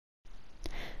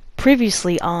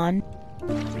Previously on.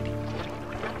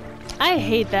 I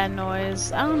hate that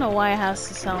noise. I don't know why it has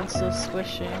to sound so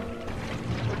squishy.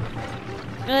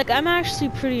 Like, I'm actually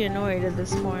pretty annoyed at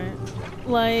this point.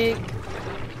 Like,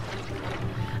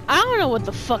 I don't know what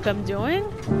the fuck I'm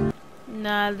doing.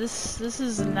 Nah, this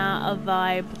is not a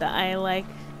vibe that I like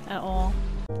at all.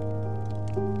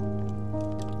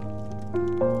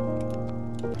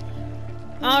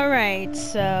 Alright,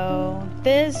 so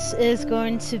this is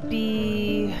going to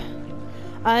be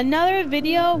another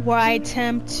video where I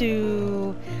attempt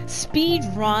to speed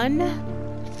run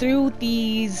through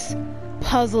these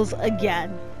puzzles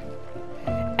again.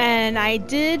 And I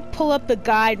did pull up the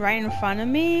guide right in front of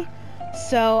me,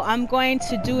 so I'm going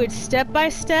to do it step by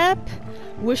step.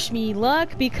 Wish me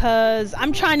luck because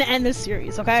I'm trying to end this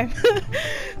series, okay?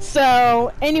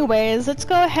 So anyways, let's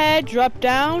go ahead, drop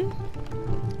down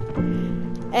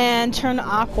and turn to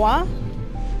Aqua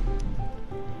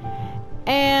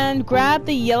and grab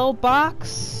the yellow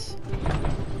box.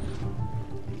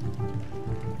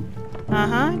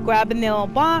 Grabbing the yellow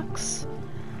box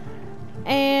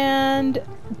and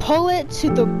pull it to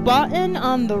the button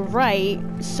on the right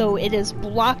so it is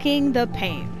blocking the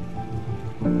paint.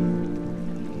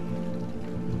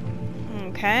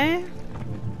 Okay,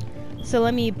 so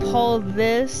let me pull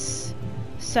this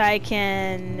so I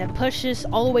can push this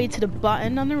all the way to the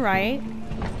button on the right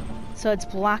so it's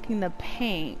blocking the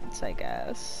paint, I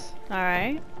guess.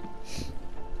 Alright,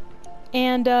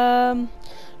 and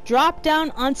drop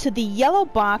down onto the yellow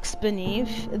box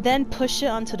beneath, then push it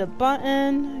onto the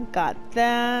button. Got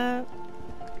that.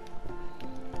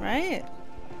 Right?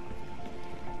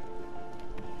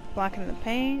 Blocking the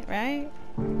paint, right?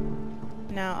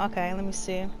 No, okay, let me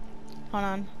see. Hold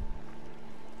on.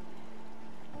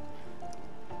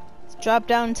 Let's drop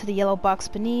down into the yellow box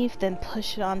beneath, then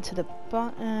push it onto the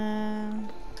button.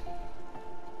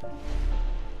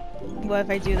 What if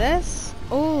I do this?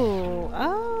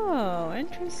 Oh,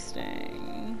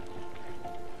 interesting.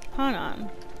 Hold on.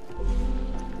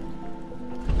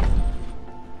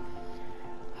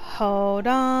 Hold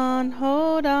on,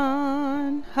 hold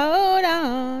on, hold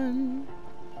on.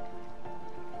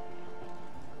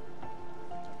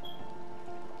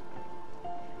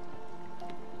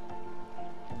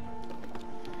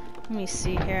 Let me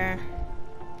see here.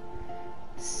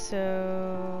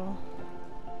 So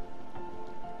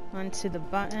onto the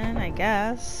button, I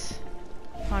guess.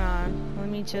 Hold on, let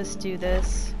me just do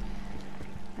this.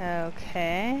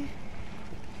 Okay.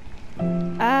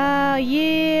 Oh,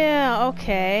 yeah,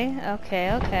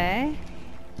 okay.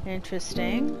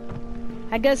 Interesting.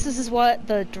 I guess this is what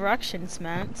the directions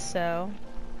meant, so.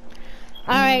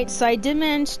 Alright, so I did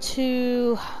manage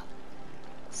to.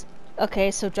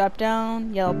 Okay, so drop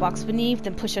down, yellow box beneath,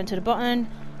 then push onto the button.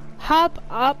 Hop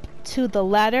up to the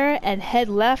ladder and head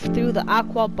left through the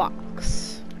aqua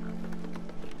box.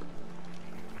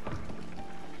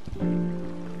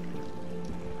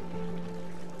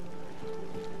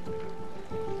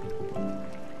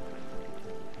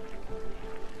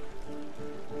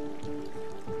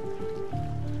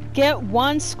 Get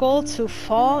one skull to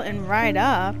fall and ride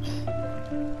up.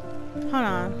 Hold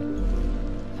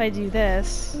on. If I do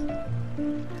this.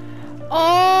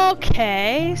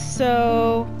 Okay,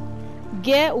 so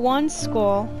get one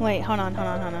skull. Wait, hold on.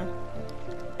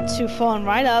 To fall and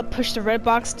right up, push the red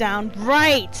box down.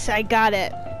 Right, I got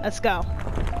it. Let's go.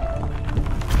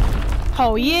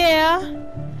 Oh yeah.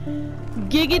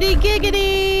 Giggity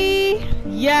giggity.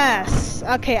 Yes.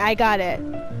 Okay, I got it.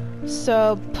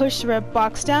 So push the red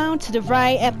box down to the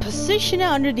right and position it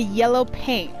under the yellow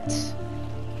paint.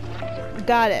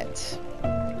 Got it.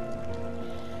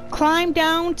 Climb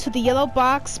down to the yellow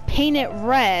box, paint it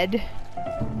red.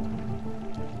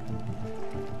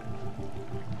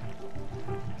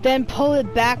 Then pull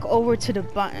it back over to the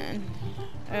button.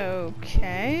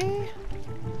 Okay.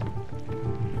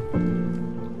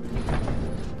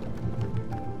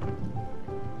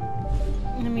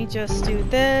 Let me just do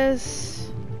this.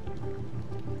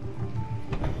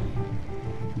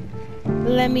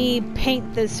 Let me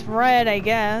paint this red, I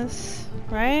guess.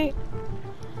 Right?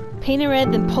 Paint it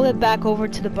red, then pull it back over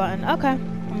to the button. Okay,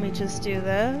 let me just do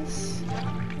this.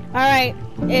 Alright,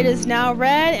 it is now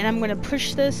red, and I'm going to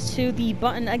push this to the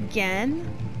button again.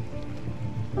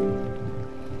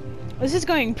 This is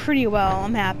going pretty well,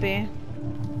 I'm happy.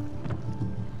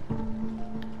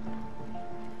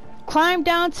 Climb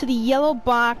down to the yellow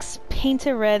box, paint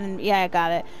it red, and yeah, I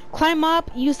got it. Climb up,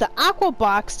 use the aqua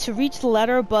box to reach the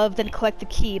letter above, then collect the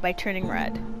key by turning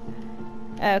red.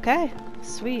 Okay,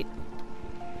 sweet.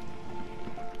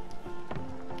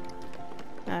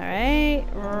 Alright,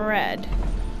 red.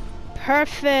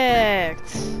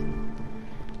 Perfect.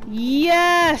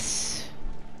 Yes! Yes!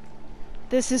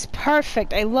 This is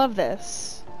perfect. I love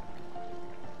this.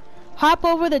 Hop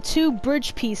over the 2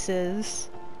 bridge pieces.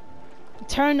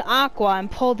 Turn aqua and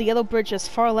pull the yellow bridge as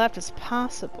far left as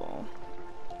possible.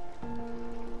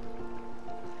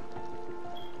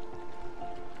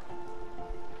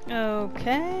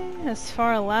 Okay, as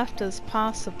far left as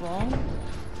possible.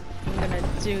 I'm gonna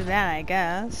do that, I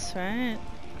guess, right?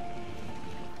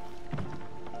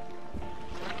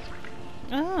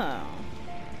 Oh.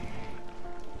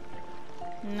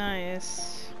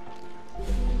 Nice.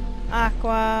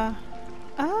 Aqua.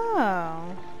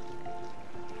 Oh.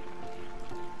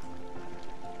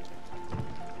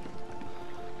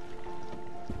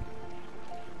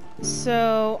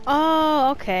 So,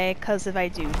 oh, okay, because if I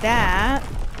do that...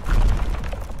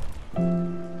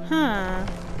 Huh.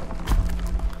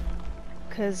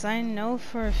 Because I know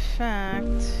for a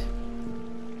fact...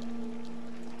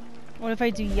 What if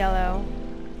I do yellow?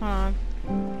 Hold on.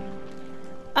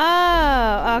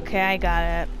 Oh, okay, I got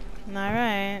it.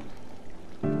 Alright.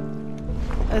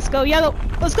 Let's go, yellow!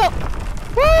 Let's go!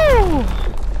 Woo!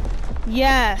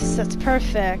 Yes, that's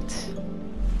perfect.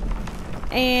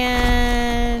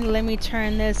 And let me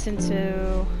turn this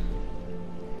into...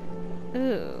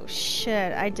 Ooh,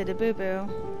 shit, I did a boo-boo.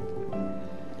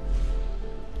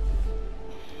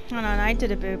 Hold on, I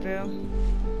did a boo-boo.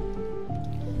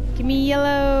 Give me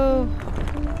yellow!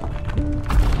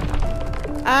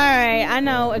 Alright, I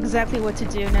know exactly what to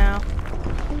do now.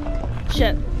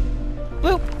 Shit.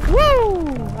 Boop! Woo!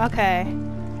 Okay.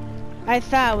 I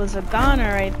thought it was a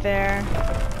goner right there.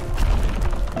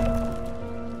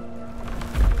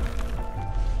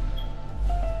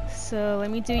 So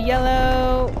let me do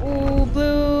yellow. Ooh,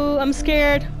 blue. I'm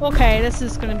scared. Okay, this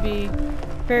is gonna be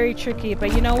very tricky,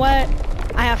 but you know what?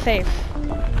 I have faith.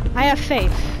 I have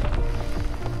faith.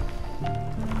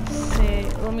 Let's see.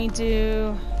 Let me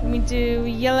do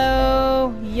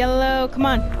yellow. Yellow. Come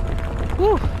on.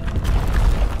 Woo.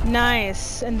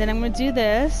 Nice. And then I'm gonna do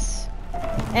this.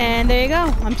 And there you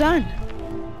go. I'm done.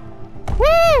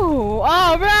 Woo!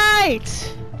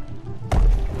 Alright!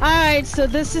 Alright, so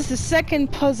this is the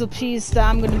second puzzle piece that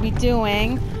I'm going to be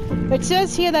doing. It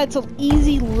says here that it's an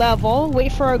easy level.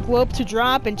 Wait for a globe to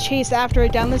drop and chase after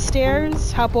it down the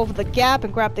stairs. Hop over the gap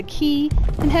and grab the key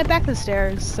and head back the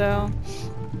stairs. So,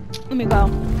 let me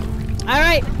go.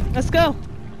 Alright, let's go.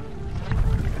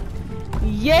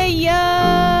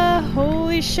 Yeah!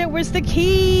 Holy shit, where's the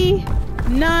key?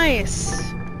 Nice.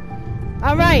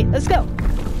 Alright, let's go.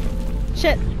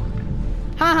 Shit.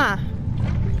 Haha.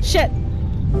 Shit.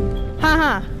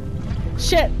 Haha.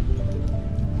 Shit.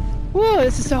 Woo,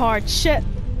 this is so hard. Shit.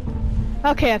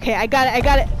 Okay, okay, I got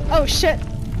it. Oh, shit.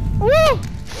 Woo!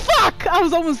 Fuck! I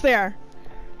was almost there.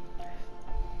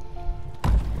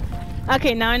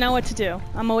 Okay, now I know what to do.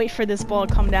 I'm gonna wait for this ball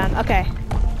to come down. Okay.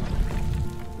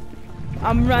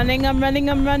 I'm running.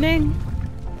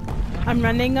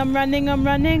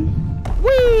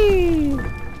 Whee!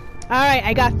 Alright,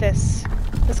 I got this.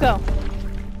 Let's go.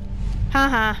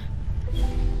 Haha.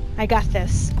 I got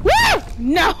this. Woo!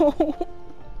 No!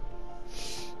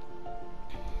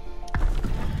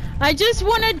 I just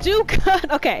want to do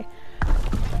cut. Okay.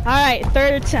 Alright,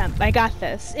 third attempt. I got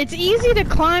this. It's easy to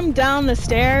climb down the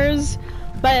stairs,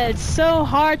 but it's so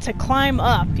hard to climb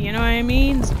up. You know what I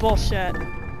mean? It's bullshit.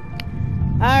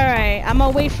 Alright, I'm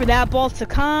gonna wait for that ball to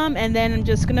come, and then I'm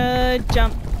just gonna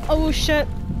jump. Oh, shit.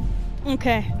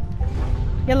 Okay.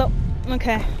 Yellow.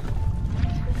 Okay.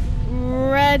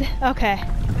 Red. Okay.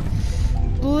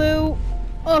 Blue.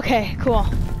 Okay, cool.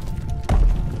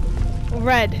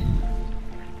 Red.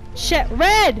 Shit,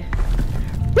 red!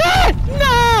 Red!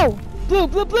 No! Blue,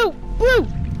 blue, blue, blue!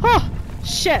 Oh,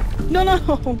 shit. No, no,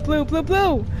 blue, blue,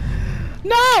 blue.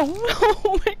 No!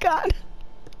 Oh my god.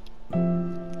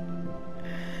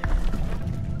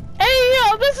 Hey,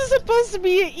 yo, this is supposed to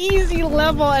be an easy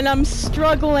level and I'm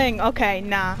struggling. Okay,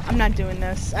 nah, I'm not doing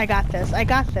this. I got this.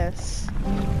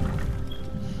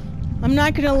 I'm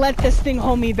not gonna let this thing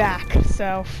hold me back,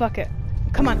 so fuck it.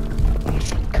 Come on.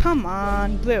 Come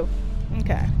on, blue.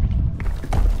 Okay.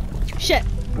 Shit.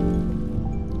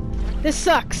 This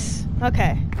sucks.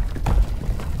 Okay.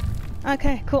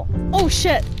 Okay, cool. Oh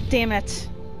shit! Damn it.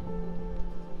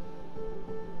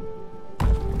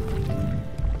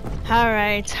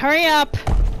 Alright, hurry up.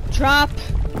 Drop.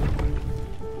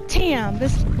 Damn,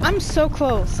 I'm so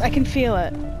close. I can feel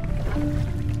it.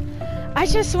 I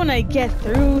just want to get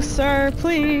through, sir,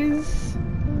 please.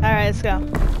 Alright, let's go.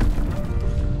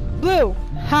 Blue.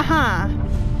 Haha.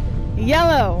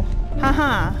 Yellow.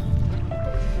 Haha.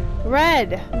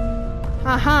 Red.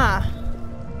 Haha.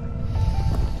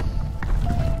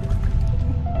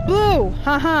 Blue.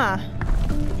 Haha.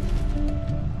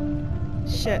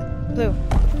 shit. Blue.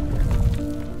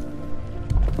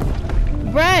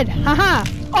 Red! Haha!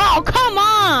 Oh, come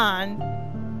on!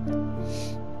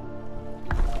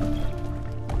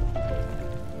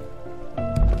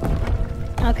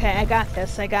 Okay, I got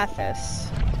this, I got this.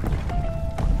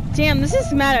 Damn, this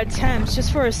is mad attempts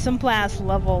just for a simple ass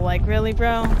level. Like, really,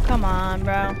 bro? Come on,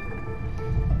 bro.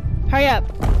 Hurry up.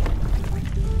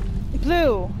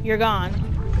 Blue, you're gone.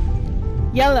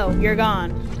 Yellow, you're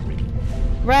gone.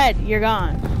 Red, you're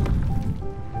gone.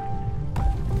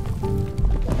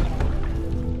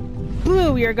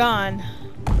 Blue, you're gone.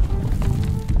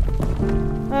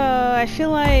 I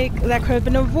feel like that could have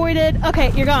been avoided.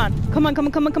 Okay, you're gone. Come on, come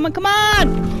on, come on, come on, come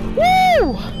on!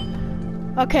 Woo!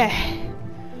 Okay.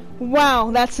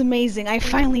 Wow, that's amazing. I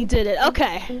finally did it.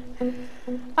 Okay.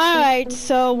 Alright,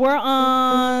 so we're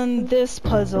on this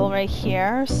puzzle right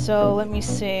here. So let me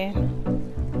see.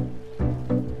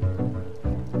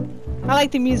 I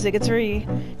like the music. It's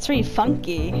very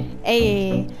funky.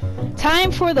 Hey.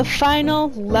 Time for the final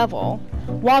level.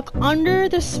 Walk under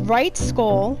this right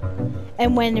skull,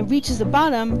 and when it reaches the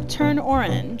bottom, turn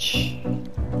orange.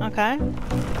 Okay.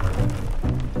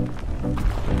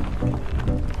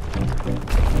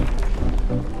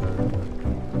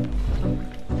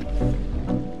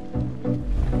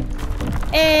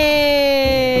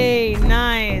 Hey,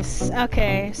 nice.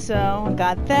 Okay, so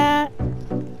got that.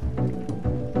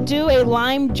 Do a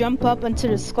lime jump up into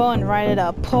the skull and ride it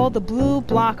up. Pull the blue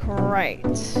block right.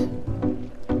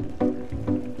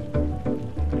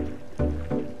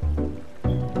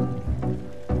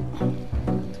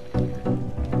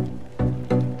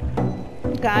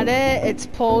 Got it. It's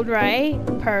pulled right.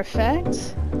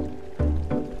 Perfect.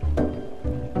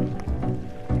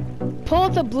 Pull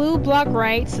the blue block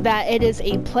right so that it is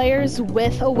a player's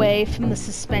width away from the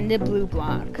suspended blue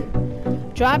block.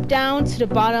 Drop down to the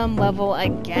bottom level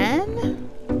again.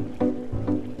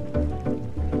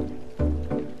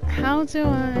 How do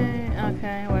I...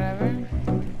 Okay, whatever.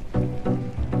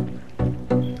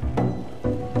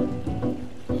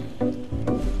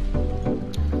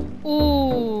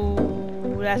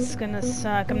 Ooh, that's gonna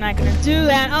suck. I'm not gonna do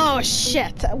that. Oh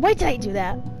shit! Why did I do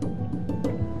that?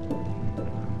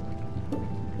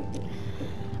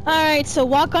 Alright, so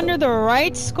walk under the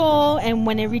right skull, and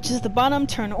when it reaches the bottom,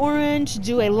 turn orange.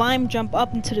 Do a lime jump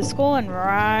up into the skull and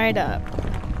ride up.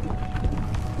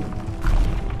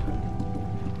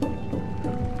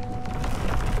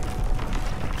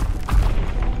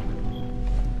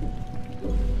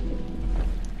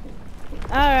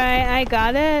 Alright, I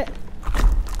got it.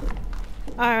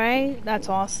 Alright, that's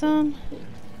awesome.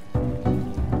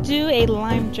 Do a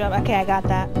lime jump. Okay, I got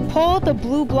that. Pull the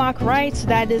blue block right, so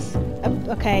that is...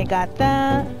 Okay, got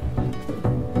that.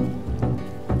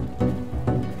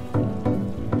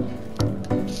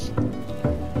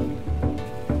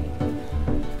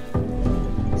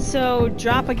 So,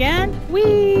 drop again?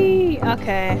 Whee!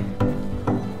 Okay.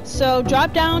 So,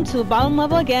 drop down to the bottom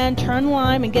level again, turn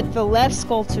lime, and get the left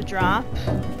skull to drop.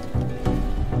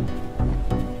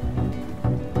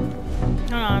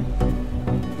 Hold on.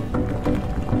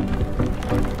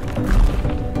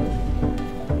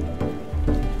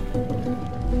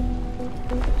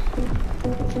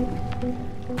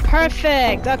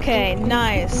 Perfect! Okay,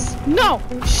 nice. No!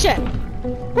 Shit!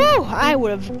 Woo! I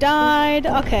would have died.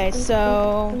 Okay,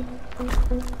 so...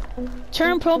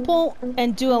 Turn purple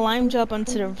and do a lime jump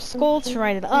onto the skull to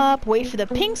ride it up. Wait for the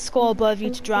pink skull above you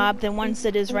to drop. Then once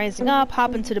it is rising up,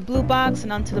 hop into the blue box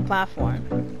and onto the platform.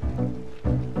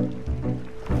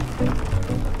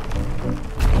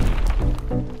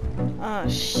 Oh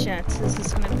shit, this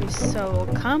is gonna be so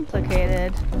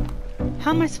complicated.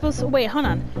 How am I supposed to... Wait, hold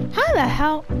on. How the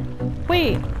hell...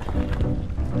 Wait.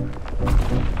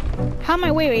 How am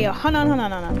I... Wait, hold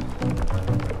on.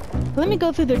 Let me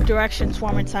go through the directions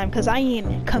one more time, because I am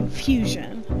in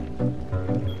confusion.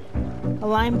 A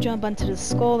lime jump onto the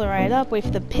skull to ride up. Wait for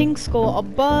the pink skull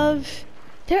above.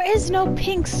 There is no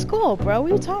pink skull, bro.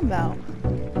 What are you talking about?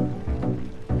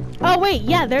 Oh, wait.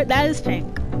 Yeah, that is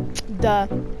pink. Duh.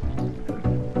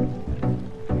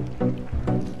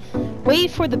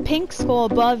 Wait for the pink skull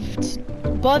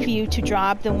above you to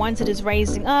drop, then once it is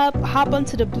rising up, hop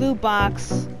onto the blue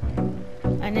box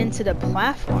and into the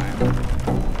platform.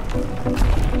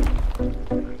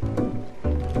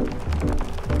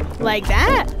 Like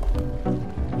that?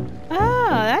 Oh,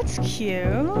 that's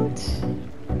cute.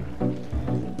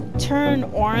 Turn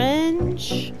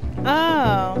orange?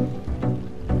 Oh.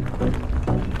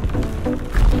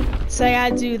 So I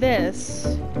gotta do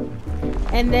this.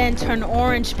 And then turn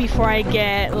orange before I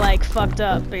get, like, fucked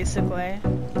up, basically.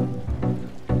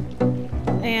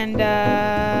 And,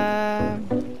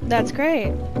 that's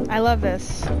great. I love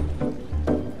this.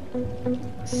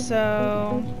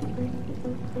 so...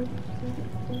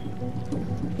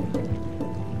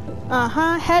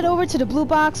 head over to the blue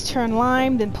box, turn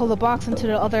lime, then pull the box into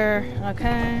the other...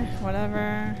 Okay,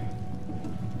 whatever.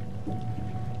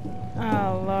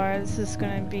 Oh lord, this is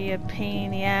gonna be a pain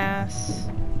in the ass.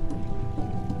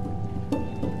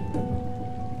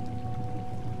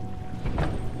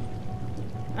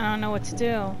 I don't know what to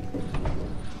do.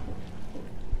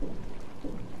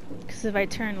 Because if I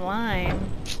turn lime...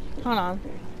 Hold on.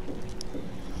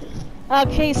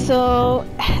 Okay, so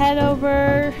head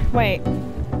over... Wait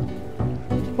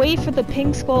for the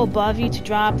pink skull above you to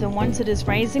drop, then once it is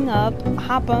rising up,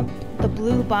 hop up the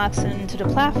blue box into the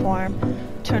platform,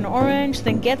 turn orange,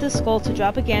 then get the skull to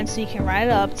drop again so you can ride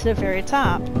it up to the very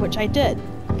top, which I did.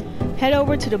 Head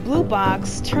over to the blue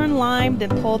box, turn lime, then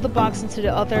pull the box into the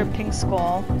other pink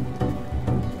skull.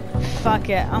 Fuck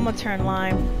it, I'm gonna turn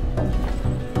lime.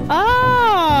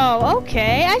 Oh,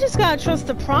 okay, I just gotta trust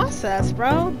the process,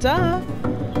 bro, duh.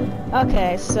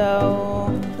 Okay, so...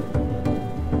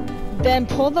 Then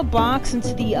pull the box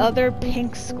into the other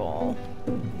pink skull.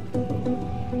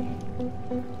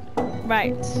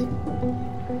 Right.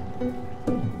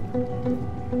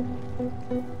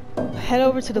 Head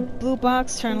over to the blue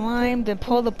box, turn lime, then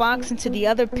pull the box into the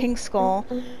other pink skull.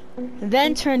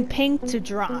 Then turn pink to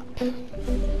drop.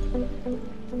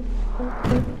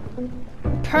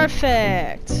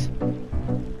 Perfect!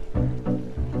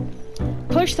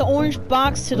 Push the orange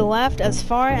box to the left as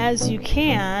far as you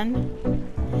can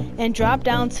and drop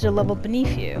down to the level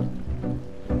beneath you.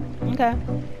 Okay.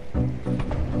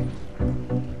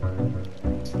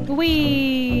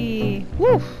 Whee!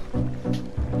 Woo!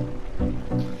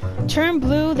 Turn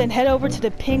blue, then head over to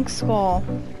the pink skull.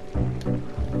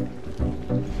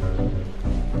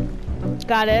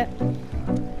 Got it.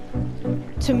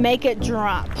 To make it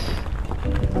drop.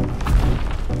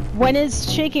 When it's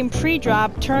shaking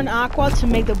pre-drop, turn aqua to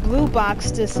make the blue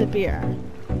box disappear.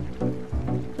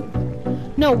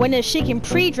 No, when it's shaking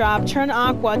pre-drop, turn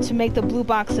aqua to make the blue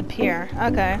box appear.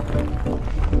 Okay.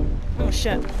 Oh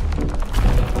shit.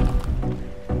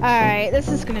 Alright, this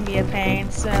is gonna be a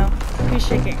pain, so... Who's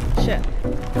shaking? Shit.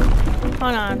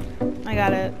 Hold on. I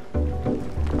got it.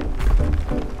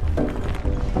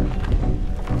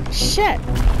 Shit!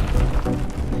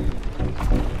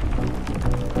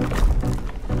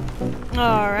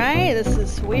 Alright, this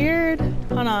is weird.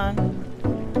 Hold on.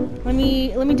 Let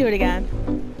me do it again.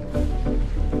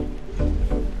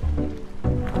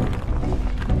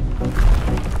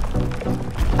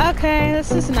 Okay,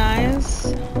 this is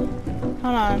nice.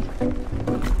 Hold on.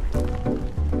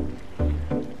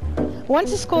 Once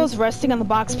the skull is resting on the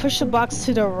box, push the box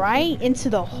to the right into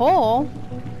the hole.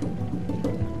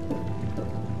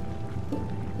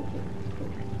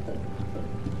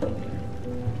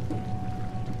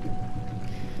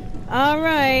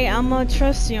 Alright, I'm gonna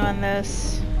trust you on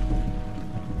this.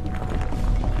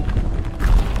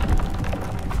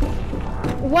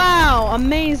 Wow,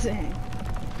 amazing.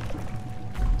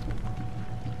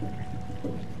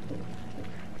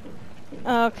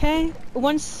 Okay,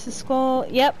 once the skull,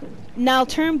 yep. Now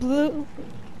turn blue,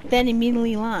 then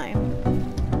immediately lime.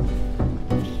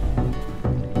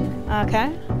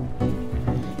 Okay.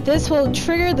 This will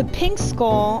trigger the pink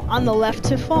skull on the left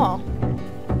to fall.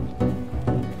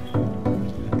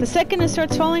 The second it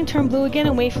starts falling, turn blue again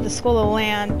and wait for the skull to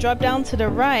land. Drop down to the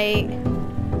right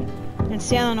and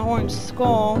stand on an orange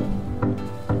skull.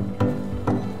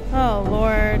 Oh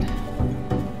lord.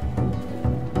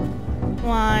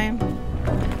 Lime.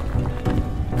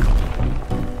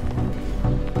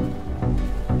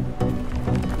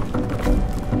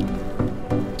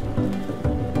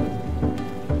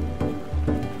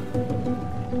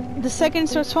 The second it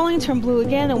starts falling, turn blue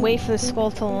again and wait for the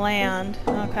skull to land.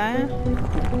 Okay.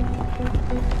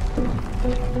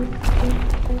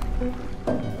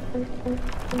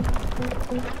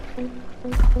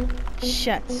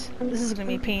 Shit. This is gonna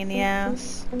be a pain in the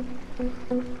ass.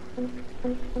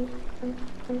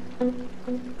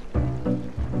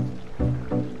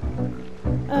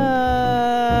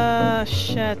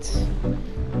 Shit.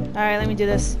 Alright, let me do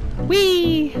this.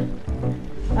 Whee!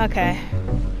 Okay.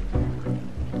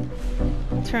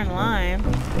 Turn lime.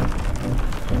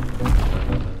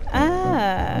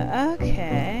 Ah,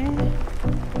 okay.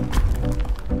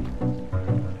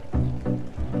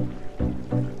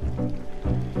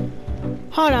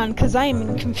 Hold on, because I am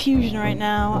in confusion right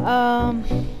now.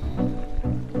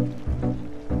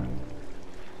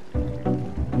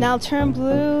 Now turn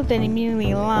blue, then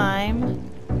immediately lime.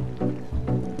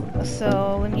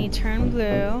 So let me turn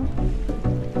blue,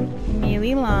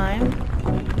 immediately lime.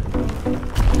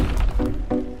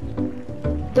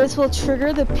 This will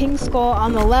trigger the pink skull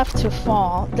on the left to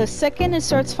fall. The second it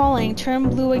starts falling, turn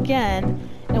blue again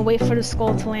and wait for the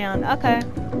skull to land. Okay.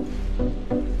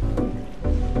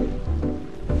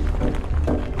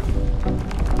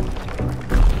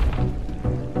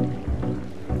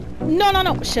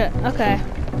 No, shit, okay.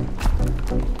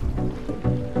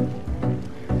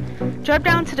 Drop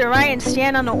down to the right and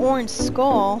stand on the orange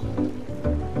skull.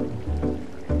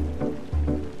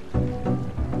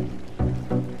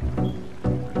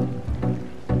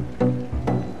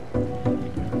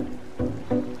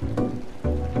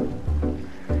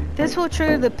 This will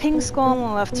trigger the pink skull on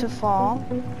the left to fall.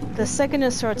 The second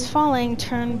it starts falling,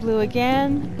 turn blue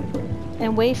again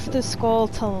and wait for the skull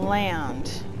to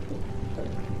land.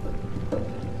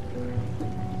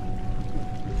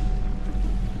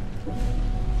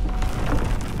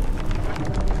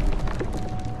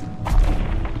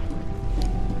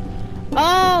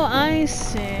 Oh, I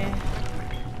see.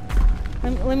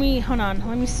 Let me, hold on,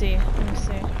 let me see.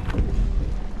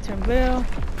 Turn blue.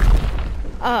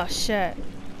 Oh, shit.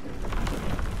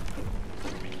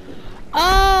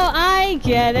 Oh, I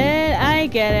get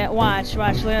it. Watch, look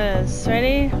at this.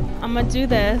 Ready? I'm gonna do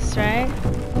this, right?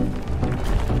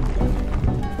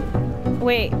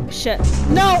 Wait, shit.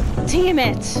 No! Damn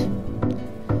it!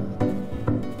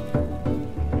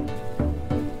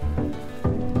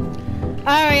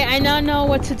 Alright, I now know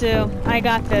what to do. I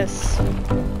got this.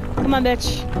 Come on,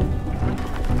 bitch.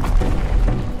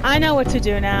 I know what to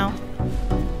do now.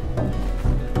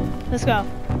 Let's go.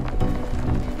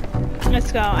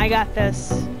 Let's go. I got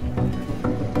this.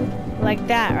 Like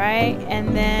that, right?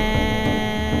 And then...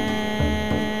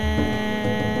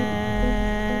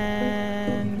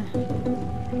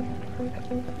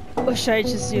 Or should I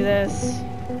just do this?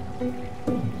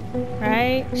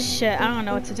 Right? Shit, I don't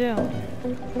know what to do.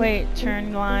 Wait,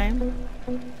 turn line.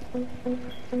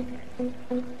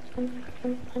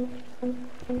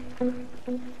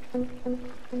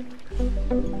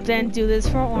 Then do this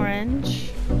for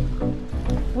orange.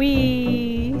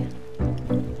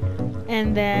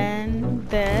 And then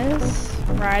this.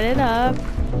 Ride it up.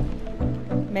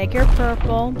 Make it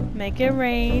purple. Make it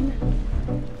rain.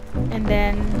 And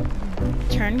then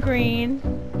turn green.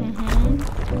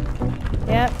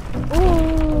 Yep.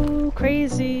 Ooh,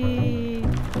 crazy.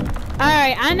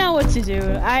 Alright, I know what to do.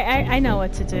 I know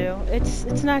what to do.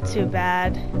 It's not too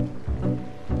bad.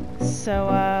 So,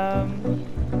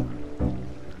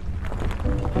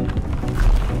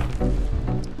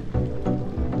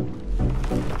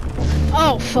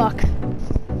 oh, fuck.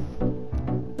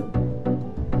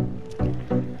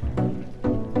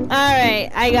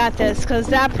 Alright, I got this, because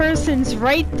that person's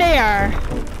right there.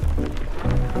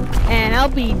 And I'll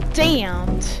be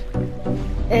damned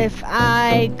if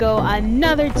I go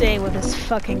another day with this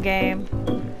fucking game.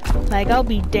 Like, I'll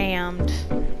be damned.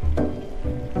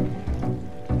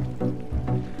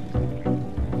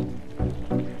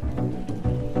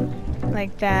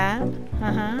 Like that.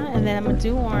 And then I'm gonna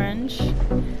do orange.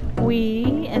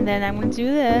 And then I'm gonna do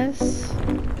this.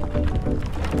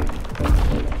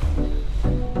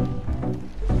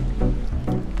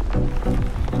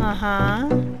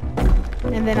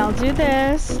 And then I'll do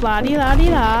this.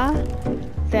 La-di-la-di-la.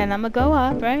 Then I'm gonna go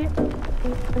up, right?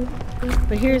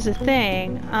 But here's the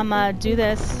thing. I'm gonna do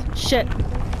this. Shit.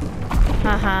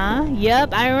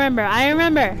 Yep, I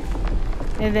remember.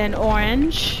 And then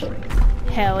orange.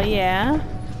 Hell yeah.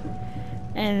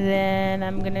 And then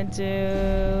I'm gonna do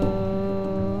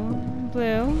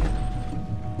blue.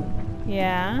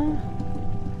 Yeah.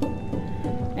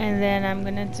 And then I'm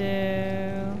gonna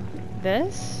do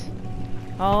this.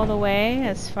 All the way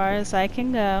as far as I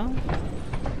can go.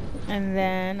 And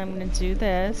then I'm gonna do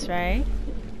this, right?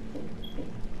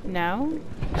 No?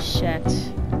 Shit.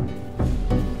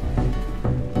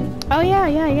 Oh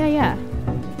yeah.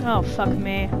 Oh, fuck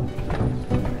me.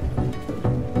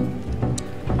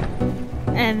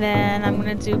 And then I'm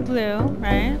gonna do blue,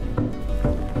 right?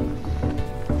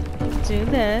 Do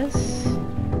this.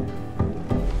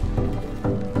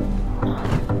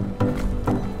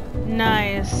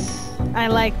 Nice. I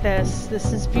like this.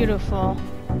 This is beautiful.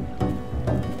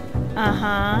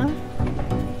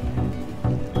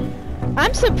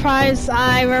 I'm surprised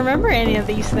I remember any of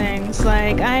these things.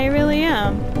 Like, I really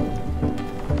am.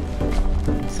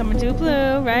 So I'm gonna do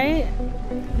blue, right?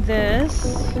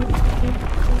 This.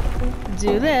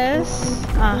 Do this.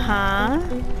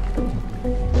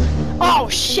 Oh,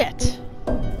 shit!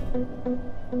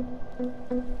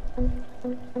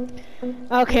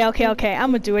 Okay. I'm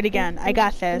gonna do it again. I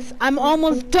got this. I'm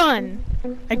almost done.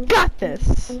 I got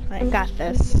this.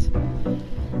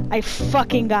 I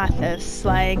fucking got this.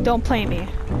 Like, don't play me.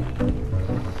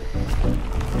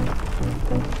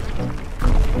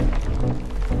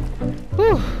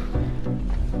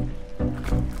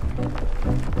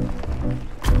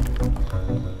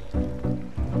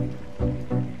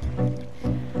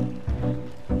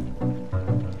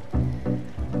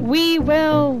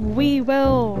 We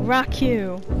will rock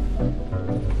you.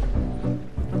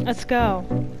 Let's go.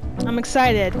 I'm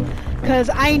excited because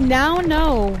I now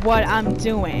know what I'm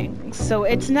doing, so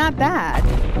it's not bad.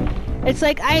 It's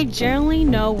like I generally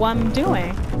know what I'm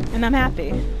doing, and I'm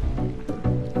happy.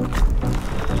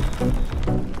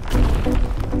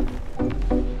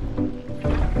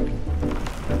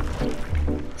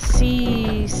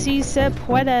 Sí se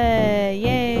puede.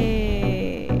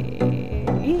 Yay.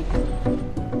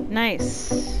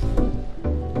 Nice.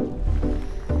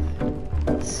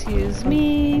 Excuse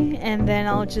me, and then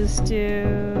I'll just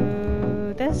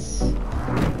do this.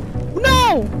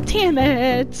 No! Damn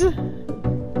it!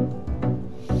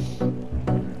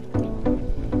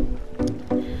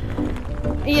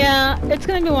 Yeah, it's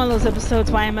gonna be one of those episodes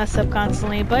where I mess up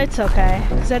constantly, but it's okay.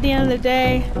 Because at the end of the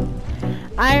day,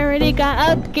 I already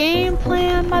got a game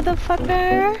plan,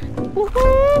 motherfucker!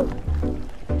 Woohoo!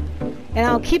 And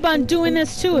I'll keep on doing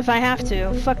this too if I have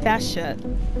to. Fuck that shit.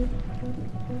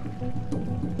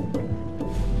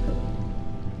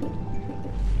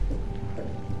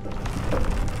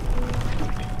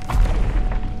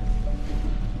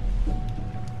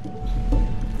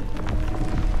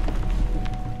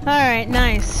 Alright,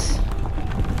 nice.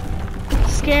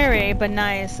 Scary, but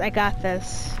nice. I got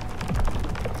this.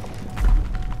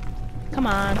 Come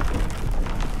on.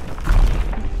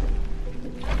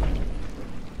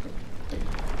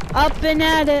 Up and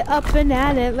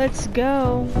at it, let's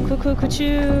go. Cuckoo,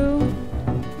 cuckoo.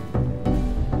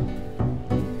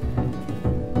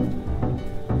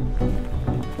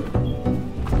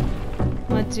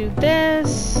 Let's do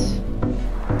this.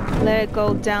 Let it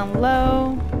go down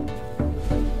low.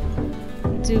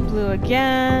 Do blue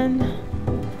again.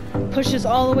 Pushes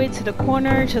all the way to the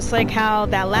corner, just like how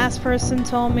that last person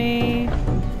told me.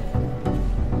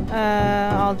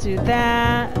 I'll do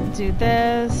that. Do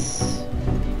this.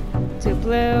 Do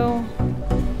blue.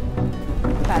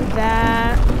 Got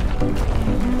that.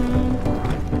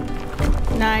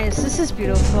 Nice. This is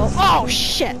beautiful. Oh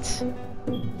shit!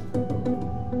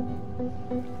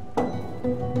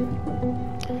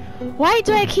 Why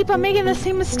do I keep on making the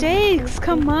same mistakes?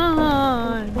 Come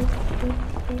on!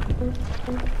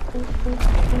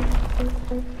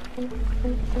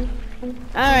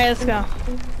 Alright, let's go.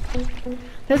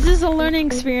 This is a learning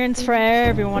experience for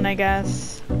everyone, I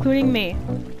guess. Including me.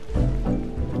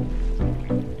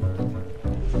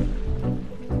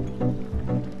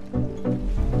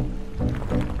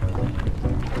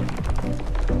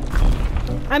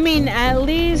 I mean, at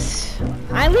least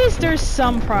there's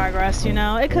some progress, you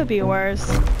know? It could be worse.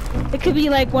 It could be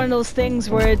like one of those things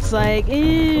where it's like,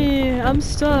 I'm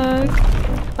stuck.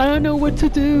 I don't know what to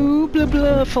do, blah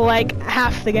blah, for like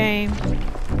half the game.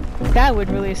 That would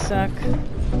really suck.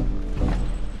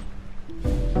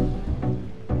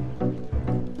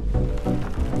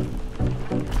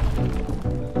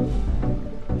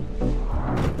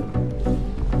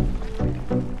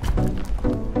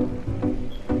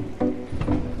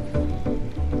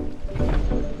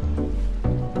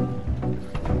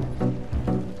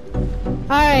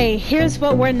 Alright, here's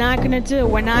what we're not gonna do.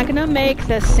 We're not gonna make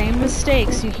the same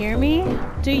mistakes. You hear me?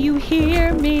 Do you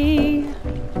hear me?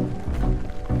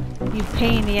 You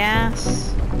pain in the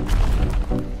ass.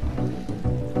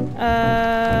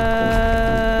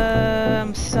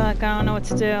 I'm stuck. I don't know what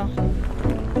to do.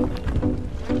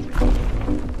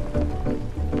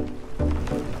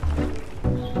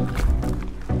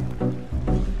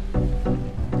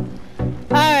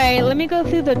 Alright, let me go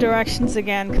through the directions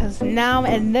again, because now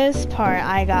in this part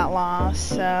I got lost,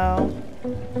 so...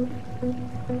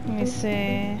 Let me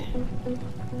see...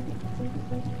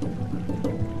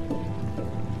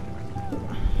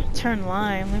 Turn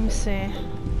lime, let me see...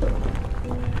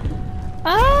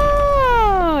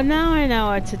 Oh! Now I know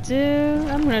what to do.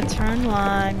 I'm gonna turn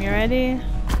lime, you ready?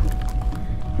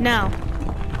 Now.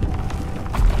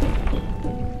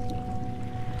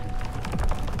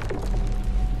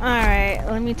 Alright,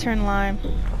 let me turn lime.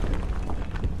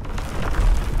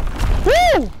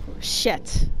 Woo!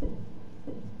 Shit.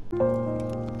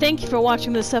 Thank you for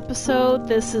watching this episode.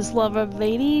 This is Lover of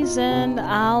Ladies, and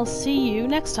I'll see you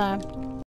next time.